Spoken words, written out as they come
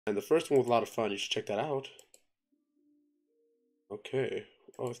And the first one was a lot of fun. You should check that out. Okay.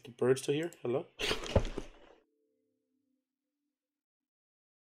 Oh, is the bird still here? Hello?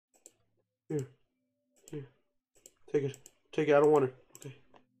 Here. Here. Take it. Take it. I don't want it. Okay.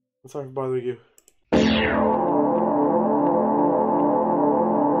 I'm sorry for bothering you.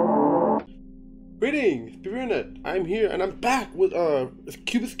 Greetings, Spirit. I'm here and I'm back with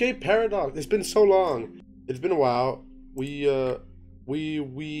Cube Escape Paradox. It's been so long. It's been a while. We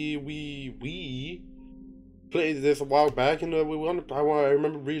played this a while back and I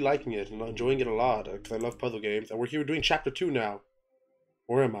remember really liking it and enjoying it a lot because I love puzzle games. And we're here doing chapter 2 now.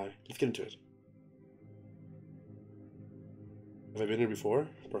 Where am I? Let's get into it. Have I been here before?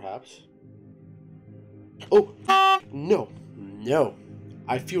 Perhaps. Oh no, no.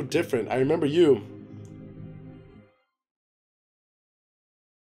 I feel different. I remember you.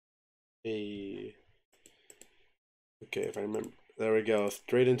 Hey. Okay, if I remember. There we go.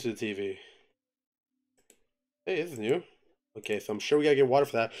 Straight into the TV. Hey, this is new. Okay, so I'm sure we gotta get water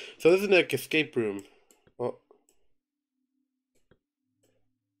for that. So this is an escape room. Oh.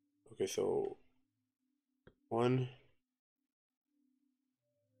 Okay, so 1,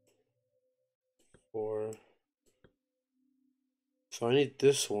 4. So I need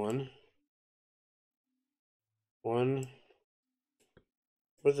this one. 1.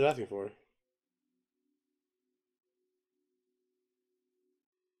 What is it asking for?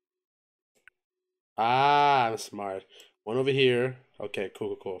 Ah, I'm smart. 1 over here. Okay,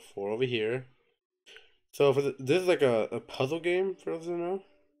 cool. 4 over here. So for this is like a puzzle game for those who know.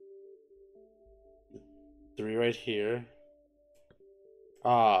 3 right here.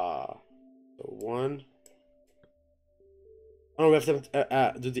 Ah, so 1. Oh, we have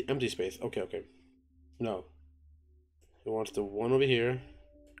to do the empty space. Okay. No. It wants the 1 over here.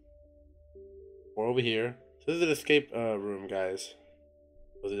 4 over here. So this is an escape room, guys.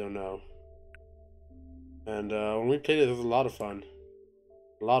 Those who don't know. And when we played it was a lot of fun.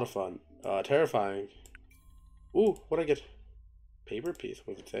 A lot of fun. Terrifying. Ooh, what'd I get? Paper piece.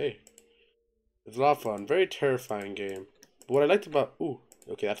 What does it say? It's a lot of fun. Very terrifying game. But what I liked about... Ooh,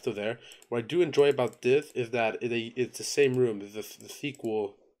 okay, that's still there. What I do enjoy about this is that it's the same room. It's the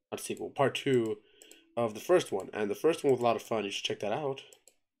sequel... Not sequel. Part 2 of the first one. And the first one was a lot of fun. You should check that out.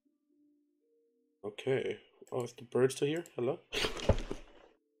 Okay. Oh, is the bird still here? Hello?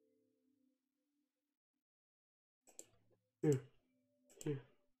 Here.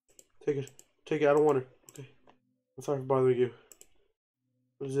 Take it. Take it. I don't want it. Okay. I'm sorry for bothering you.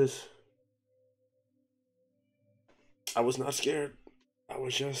 What is this? I was not scared. I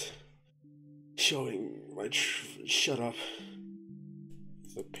was just showing my shut up.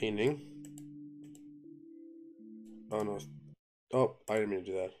 It's a painting. Oh no. Oh, I didn't mean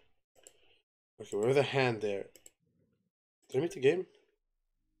to do that. Okay, where's the hand there? Did I meet the game?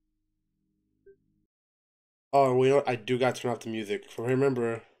 Oh, you know what? I do got to turn off the music. From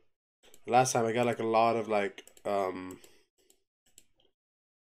remember, last time I got like a lot of like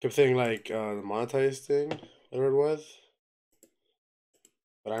kept saying like the monetized thing, whatever it was.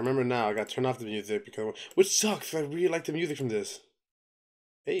 But I remember now I got to turn off the music because which sucks. I really like the music from this.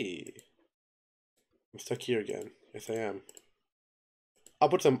 Hey, I'm stuck here again. Yes, I am. I'll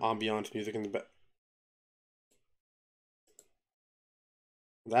put some ambiance music in the back.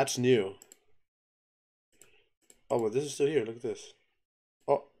 That's new. Oh, but this is still here. Look at this.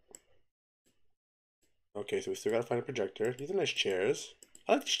 Oh. Okay, so we still gotta find a projector. These are nice chairs.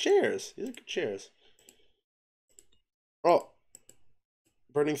 I like these chairs. These are good chairs. Oh.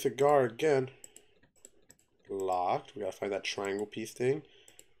 Burning cigar again. Locked. We gotta find that triangle piece thing.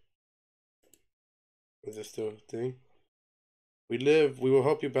 Is this still a thing? We will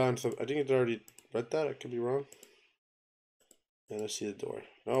help you balance. I think it's already read that. I could be wrong. And let's see the door.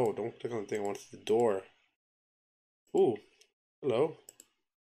 No, don't click on the thing. I want to see the door. Ooh. Hello.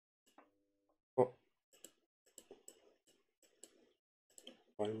 Oh.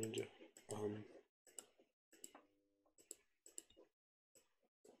 Why did you?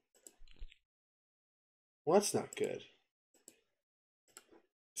 Well, that's not good.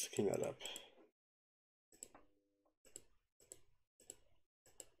 Let's clean that up.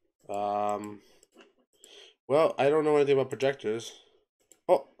 Well, I don't know anything about projectors.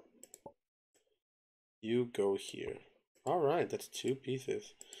 Oh, you go here. All right, that's 2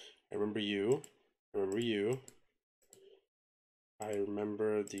 pieces. I remember you. I remember you. I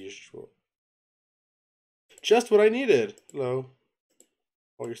remember these. Just what I needed. Hello.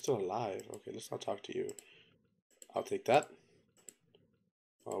 Oh, you're still alive. Okay, let's not talk to you. I'll take that.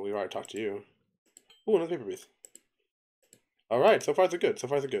 Oh, we already talked to you. Ooh, another paper piece. Alright, so far so good. So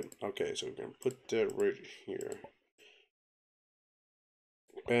far so good. Okay, so we're gonna put that right here.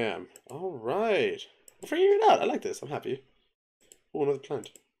 Bam. All right. We're figuring it out. I like this. I'm happy. Oh, another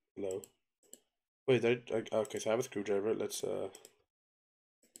plant. Hello. Wait, okay, so I have a screwdriver. Let's,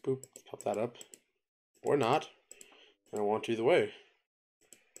 boop, pop that up. Or not. I don't want to either way.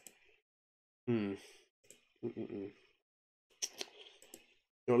 Hmm. Mm-mm-mm.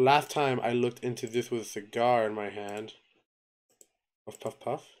 You know, last time I looked into this with a cigar in my hand. Puff, puff,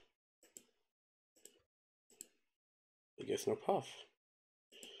 puff. I guess no puff.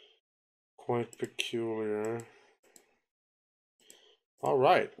 Quite peculiar.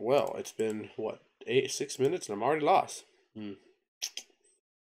 Alright, well, it's been, what, 6 minutes and I'm already lost. Hmm.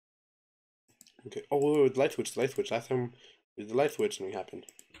 Okay, oh, wait, light switch, light switch. Last time, with the light switch, something happened.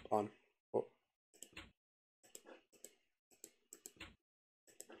 On. Oh.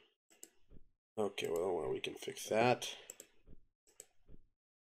 Okay, well, we can fix that.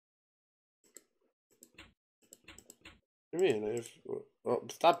 What do you mean? Oh,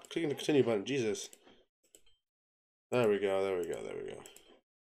 stop clicking the continue button, Jesus. There we go, there we go, there we go.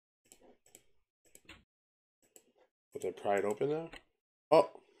 Did I pry it open now? Oh!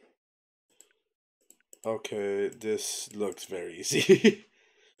 Okay, this looks very easy.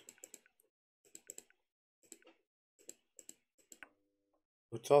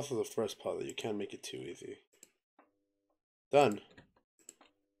 It's also the first puzzle, you can't make it too easy. Done.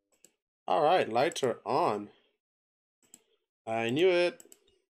 Alright, lights are on. I knew it.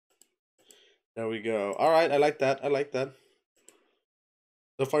 There we go. Alright, I like that, I like that.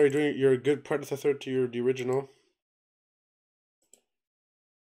 So far you're a good predecessor to the original.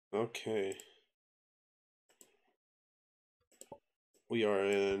 Okay. We are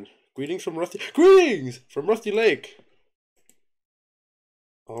in Greetings from Rusty Lake.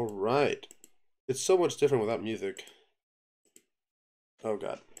 Alright. It's so much different without music. Oh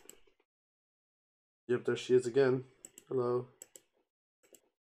god. Yep, there she is again. Hello.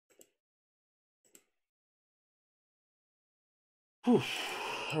 Whew.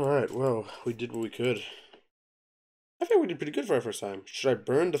 Alright, well, we did what we could. I think we did pretty good for our first time. Should I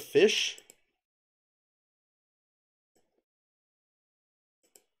burn the fish?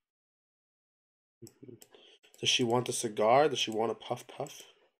 Does she want a cigar? Does she want a puff puff?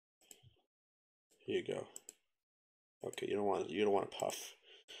 Here you go. Okay, you don't want a puff.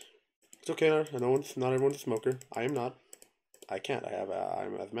 It's okay. Not everyone's a smoker. I am not. I can't.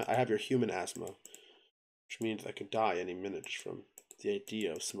 I have your human asthma, which means I could die any minute just from the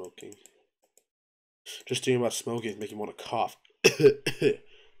idea of smoking. Just thinking about smoking is making me want to cough.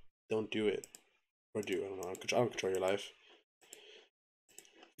 Don't do it, or do I don't know. I don't control your life.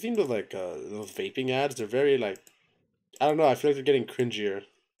 It seems like those vaping ads. They're very like, I don't know. I feel like they're getting cringier.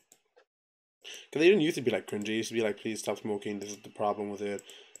 Cause they didn't used to be like cringy. It used to be like, please stop smoking. This is the problem with it.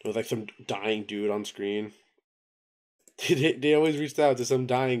 There was like some dying dude on screen. They always reached out to some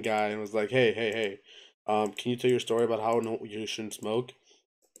dying guy and was like, hey, can you tell your story about how no, you shouldn't smoke?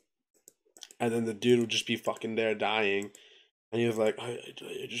 And then the dude would just be fucking there dying, and he was like, I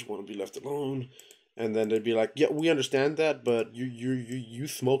just want to be left alone. And then they'd be like, yeah, we understand that, but you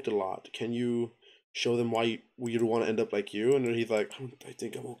smoked a lot. Can you show them why you don't want to end up like you? And then he's like, I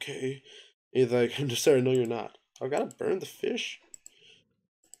think I'm okay. He's like, I'm just sorry, no, you're not. I gotta burn the fish.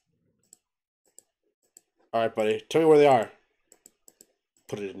 All right, buddy, tell me where they are.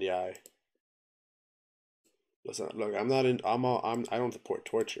 Put it in the eye. Listen, look, I'm not in. I don't support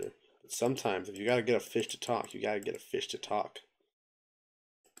torture. But sometimes, if you gotta get a fish to talk, you gotta get a fish to talk.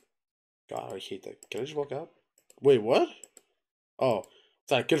 God, I hate that. Can I just walk out? Wait, what? Oh,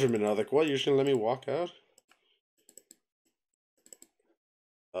 sorry, good for a minute. I was like, what? You're just gonna let me walk out?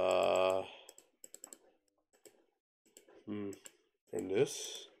 Uh, From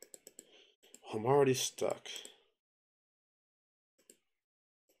this? I'm already stuck.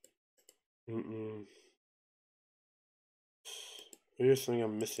 Maybe there's something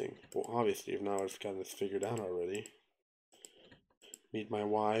I'm missing. Well, obviously, if now I've gotten this figured out already. Meet my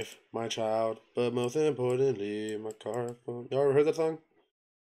wife, my child, but most importantly, my car phone. You ever heard that song?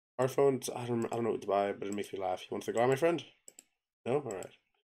 Car phone? I don't know what to buy, but it makes me laugh. You want a cigar, my friend? No? Alright.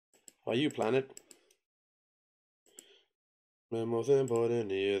 How about you, Planet? The most important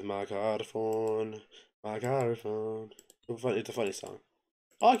is my car phone. My car phone. It's a funny song.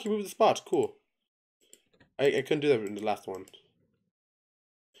 Oh, I can move the spots. Cool. I couldn't do that in the last one.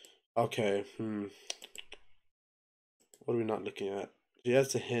 Okay, What are we not looking at? He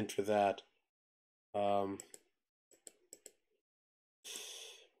has a hint for that.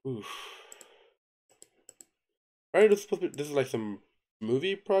 Oof. Right, this is like some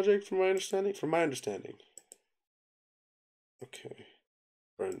movie project from my understanding? From my understanding. Okay.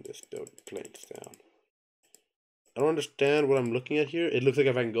 Burn this building planes down. I don't understand what I'm looking at here. It looks like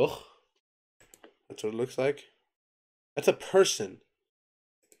a Van Gogh. That's what it looks like. That's a person.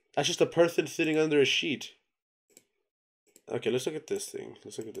 That's just a person sitting under a sheet. Okay, let's look at this thing.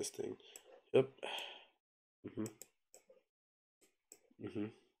 Let's look at this thing. Yep. Mhm.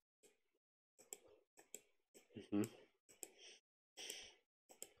 Mhm. Mhm.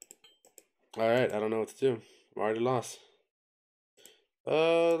 All right, I don't know what to do. I'm already lost.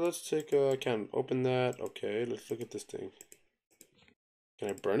 Let's take can't open that. Okay, let's look at this thing. Can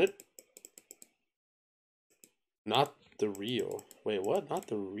I burn it? Not the real. Wait, what? Not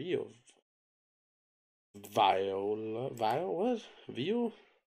the real. Viola. What? Vio?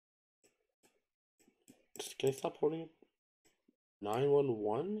 Can I stop holding it?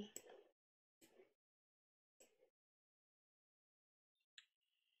 911?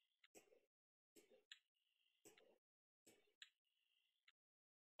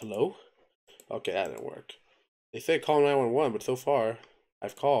 Hello? Okay, that didn't work. They say call 911, but so far,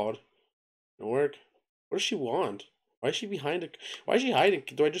 I've called. Didn't work. What does she want? Why is she behind it? Why is she hiding?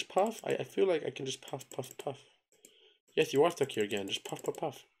 Do I just puff? I feel like I can just puff, puff, puff. Yes, you are stuck here again. Just puff, puff,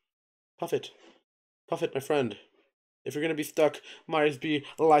 puff. Puff it. Puff it, my friend. If you're gonna be stuck, might as be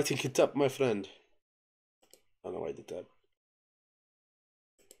lighting it up, my friend. I don't know why I did that.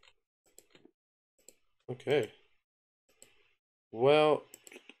 Okay. Well,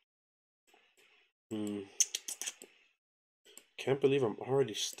 can't believe I'm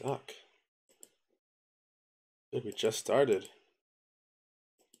already stuck. Like we just started.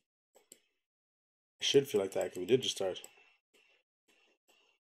 I should feel like that because we did just start.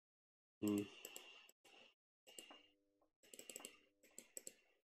 Hmm.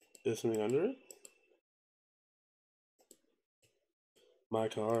 Is something under it? My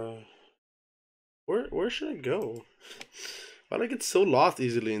car. Where should I go? Why do I get so lost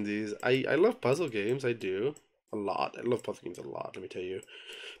easily in these? I love puzzle games, I do. A lot. I love puzzle games a lot, let me tell you.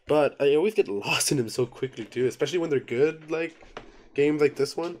 But I always get lost in them so quickly too, especially when they're good, like games like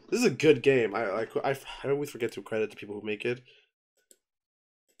this one. This is a good game. I always forget to credit the people who make it.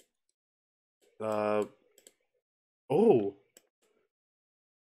 Uh oh.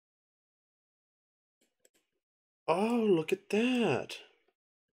 Oh, look at that.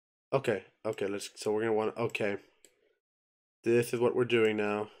 Okay, okay, so we're gonna want okay. This is what we're doing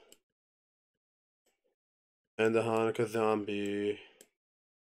now. And the Hanukkah zombie.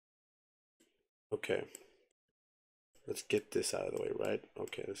 Okay. Let's get this out of the way, right?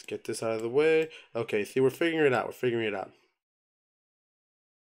 Okay, let's get this out of the way. Okay, see, we're figuring it out. We're figuring it out.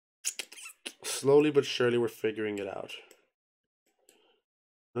 Slowly but surely, we're figuring it out.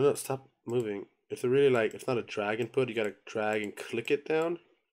 No, stop moving. If they're really like, it's not a drag input, you gotta drag and click it down.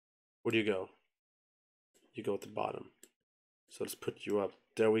 Where do you go? You go at the bottom. So let's put you up.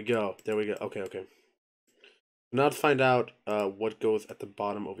 There we go. There we go. Okay, okay. Now let's find out what goes at the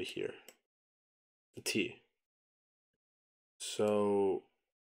bottom over here. The T. So,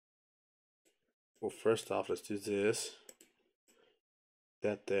 well, first off, let's do this.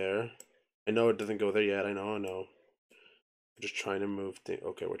 That there. I know it doesn't go there yet. I know, I know. We're just trying to move things.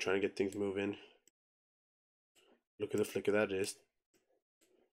 Okay, we're trying to get things moving. Look at the flicker that is.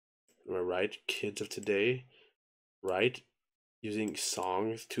 Am I right? Kids of today, right? Using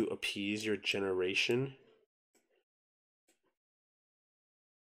songs to appease your generation.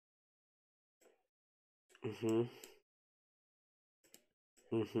 Mm-hmm.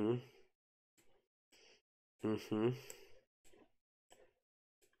 Mm-hmm. Mm-hmm.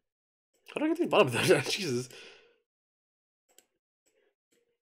 How do I get to the bottom of that? Jesus.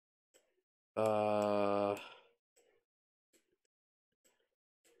 Uh.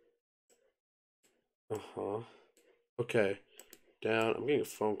 Uh-huh. Okay. Down. I'm getting a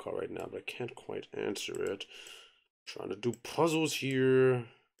phone call right now, but I can't quite answer it. Trying to do puzzles here.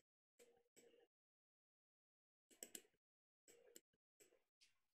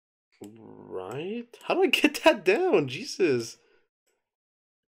 Right? How do I get that down? Jesus.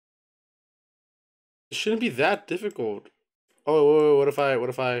 It shouldn't be that difficult. Oh, what if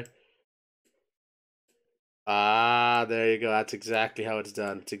I Ah, there you go. That's exactly how it's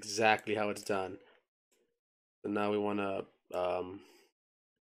done. It's exactly how it's done. So now we wanna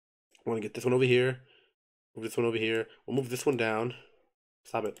get this one over here. Move this one over here. We'll move this one down.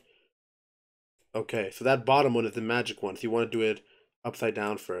 Stop it. Okay, so that bottom one is the magic one. So you want to do it upside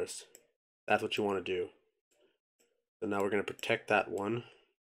down first. That's what you want to do. So now we're gonna protect that one.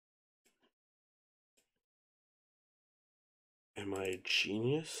 Am I a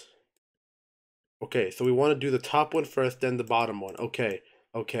genius? Okay, so we want to do the top one first, then the bottom one. Okay,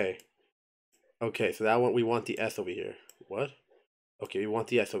 okay, okay. So that one we want the S over here. What? Okay, we want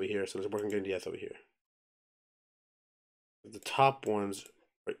the S over here. So let's work on getting the S over here. The top ones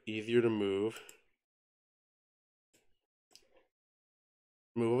are easier to move.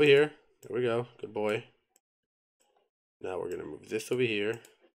 Move over here. There we go. Good boy. Now we're gonna move this over here.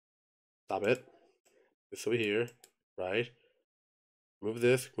 Stop it. This over here. Right. Move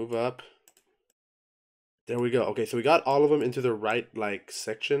this. Move up. There we go. Okay, so we got all of them into the right, like,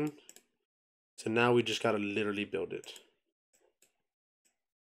 section. So now we just gotta literally build it.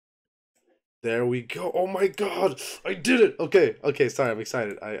 There we go. Oh my god! I did it! Okay, okay, sorry, I'm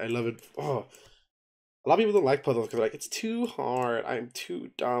excited. I love it. Oh. A lot of people don't like puzzles because like, it's too hard. I'm too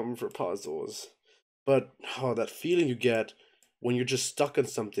dumb for puzzles. But, oh, that feeling you get when you're just stuck on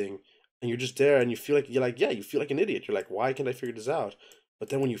something and you're just there and you feel like, yeah, you feel like an idiot. You're like, why can't I figure this out? But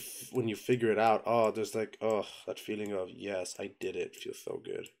then when you figure it out, oh, there's like, oh, that feeling of, yes, I did it. It feels so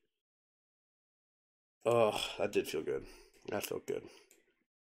good. Oh, that did feel good. That felt good.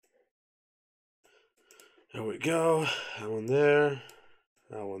 There we go. That one there.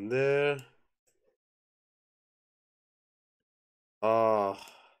 That one there. Oh.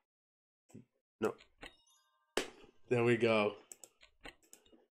 No. There we go.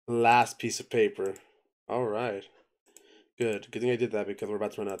 Last piece of paper. All right. Good. Good thing I did that because we're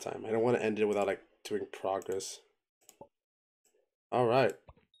about to run out of time. I don't want to end it without like doing progress. All right.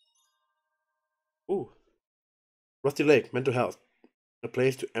 Ooh. Rusty Lake, mental health. A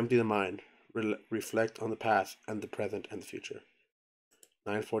place to empty the mind, reflect on the past and the present and the future.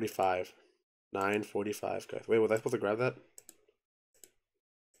 9:45. 9:45, guys. Wait, was I supposed to grab that?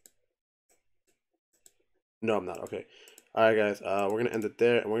 No, I'm not. Okay. All right, guys. We're gonna end it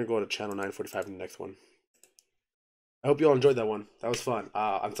there, and we're gonna go to channel 9:45 in the next one. I hope you all enjoyed that one. That was fun.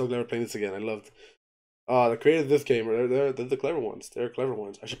 I'm so glad we're playing this again. I loved. The creators of this game, they're the clever ones. They're clever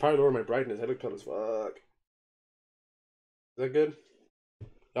ones. I should probably lower my brightness. I look pale as fuck. Is that good?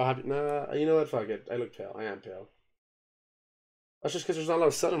 Y'all happy? Nah, you know what? Fuck it. I look pale. I am pale. That's just because there's not a lot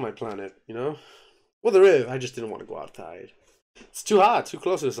of sun on my planet, you know? Well, there is. I just didn't want to go outside. It's too hot, too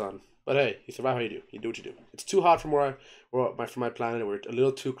close to the sun. But hey, you survive how you do. You do what you do. It's too hot from from my planet. We're a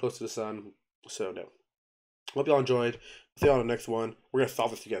little too close to the sun. So no. Hope y'all enjoyed. See y'all on the next one. We're gonna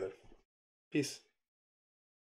solve this together. Peace.